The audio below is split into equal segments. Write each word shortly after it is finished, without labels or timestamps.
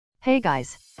Hey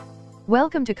guys!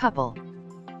 Welcome to Couple.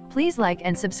 Please like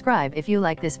and subscribe if you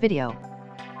like this video.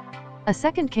 A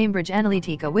second Cambridge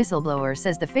Analytica whistleblower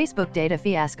says the Facebook data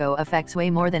fiasco affects way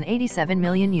more than 87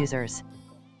 million users.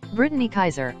 Brittany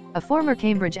Kaiser, a former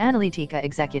Cambridge Analytica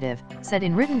executive, said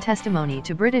in written testimony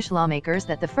to British lawmakers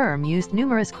that the firm used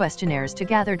numerous questionnaires to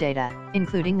gather data,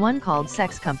 including one called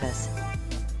Sex Compass.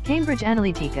 Cambridge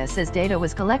Analytica says data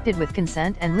was collected with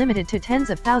consent and limited to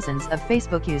tens of thousands of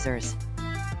Facebook users.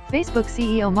 Facebook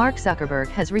CEO Mark Zuckerberg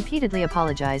has repeatedly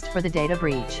apologized for the data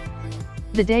breach.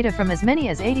 The data from as many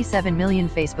as 87 million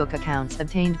Facebook accounts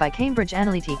obtained by Cambridge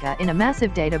Analytica in a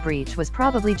massive data breach was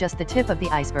probably just the tip of the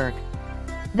iceberg.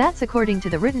 That's according to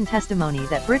the written testimony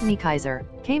that Brittany Kaiser,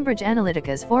 Cambridge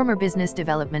Analytica's former business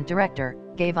development director,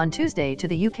 gave on Tuesday to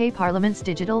the UK Parliament's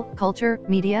Digital, Culture,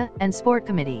 Media and Sport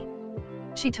Committee.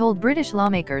 She told British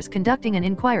lawmakers conducting an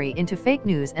inquiry into fake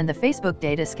news and the Facebook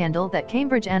data scandal that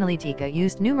Cambridge Analytica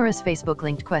used numerous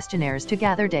Facebook-linked questionnaires to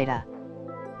gather data.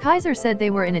 Kaiser said they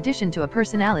were in addition to a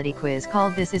personality quiz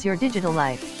called This Is Your Digital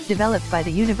Life, developed by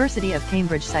the University of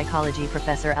Cambridge psychology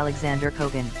professor Alexander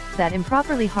Kogan, that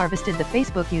improperly harvested the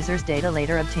Facebook users' data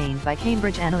later obtained by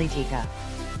Cambridge Analytica.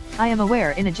 I am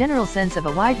aware in a general sense of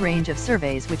a wide range of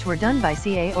surveys which were done by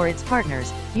CA or its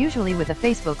partners, usually with a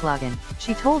Facebook login,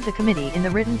 she told the committee in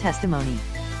the written testimony.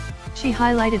 She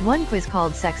highlighted one quiz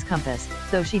called Sex Compass,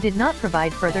 though she did not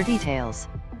provide further details.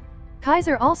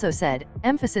 Kaiser also said,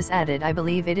 emphasis added, I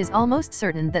believe it is almost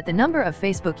certain that the number of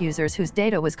Facebook users whose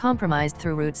data was compromised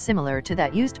through routes similar to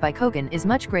that used by Kogan is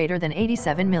much greater than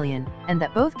 87 million, and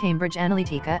that both Cambridge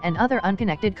Analytica and other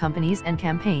unconnected companies and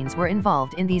campaigns were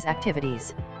involved in these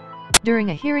activities.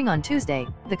 During a hearing on Tuesday,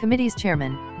 the committee's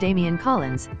chairman, Damian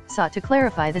Collins, sought to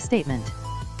clarify the statement.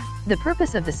 The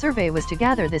purpose of the survey was to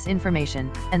gather this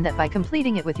information, and that by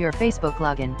completing it with your Facebook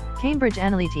login, Cambridge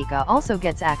Analytica also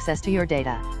gets access to your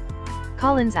data.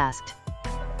 Collins asked.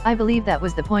 I believe that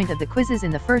was the point of the quizzes in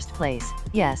the first place,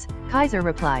 yes, Kaiser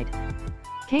replied.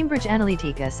 Cambridge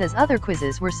Analytica says other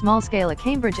quizzes were small-scale. A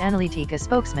Cambridge Analytica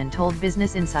spokesman told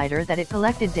Business Insider that it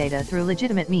collected data through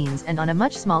legitimate means and on a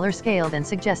much smaller scale than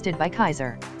suggested by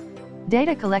Kaiser.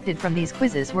 Data collected from these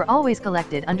quizzes were always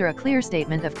collected under a clear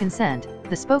statement of consent,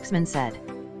 the spokesman said.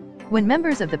 When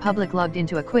members of the public logged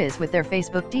into a quiz with their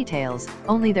Facebook details,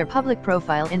 only their public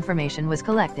profile information was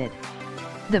collected.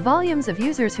 The volumes of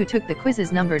users who took the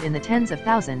quizzes numbered in the tens of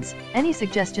thousands. Any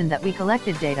suggestion that we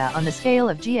collected data on the scale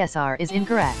of GSR is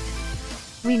incorrect.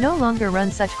 We no longer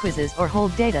run such quizzes or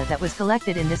hold data that was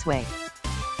collected in this way.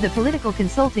 The political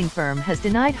consulting firm has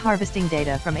denied harvesting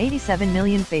data from 87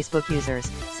 million Facebook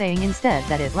users, saying instead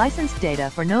that it licensed data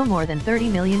for no more than 30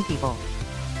 million people.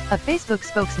 A Facebook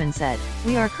spokesman said,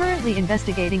 we are currently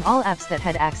investigating all apps that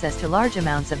had access to large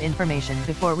amounts of information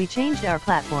before we changed our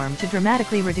platform to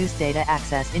dramatically reduce data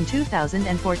access in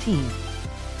 2014.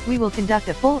 We will conduct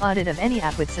a full audit of any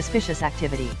app with suspicious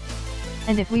activity.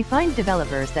 And if we find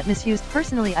developers that misused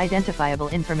personally identifiable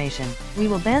information, we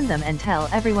will ban them and tell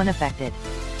everyone affected.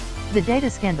 The data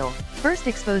scandal, first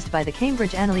exposed by the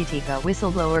Cambridge Analytica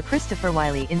whistleblower Christopher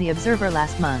Wylie in The Observer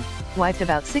last month, wiped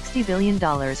about $60 billion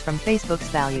from Facebook's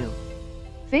value.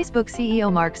 Facebook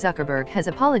CEO Mark Zuckerberg has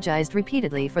apologized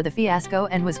repeatedly for the fiasco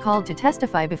and was called to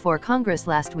testify before Congress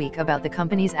last week about the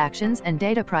company's actions and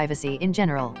data privacy in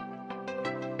general.